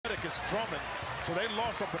against Drummond, so they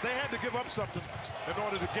lost something. But they had to give up something in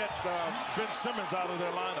order to get Ben Simmons out of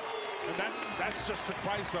their lineup. And that's just the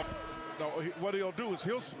price of it. No, what he'll do is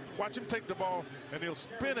he'll watch him take the ball and he'll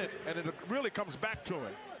spin it, and it really comes back to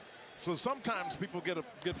him. So sometimes people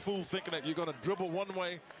get fooled thinking that you're going to dribble one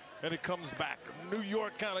way and it comes back. New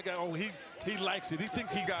York kind of guy, oh, he likes it. He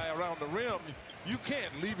thinks he got around the rim. You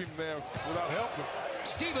can't leave him there without helping.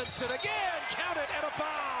 Stephenson again, count it, and a foul.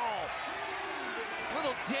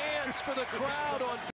 Little dance for the crowd on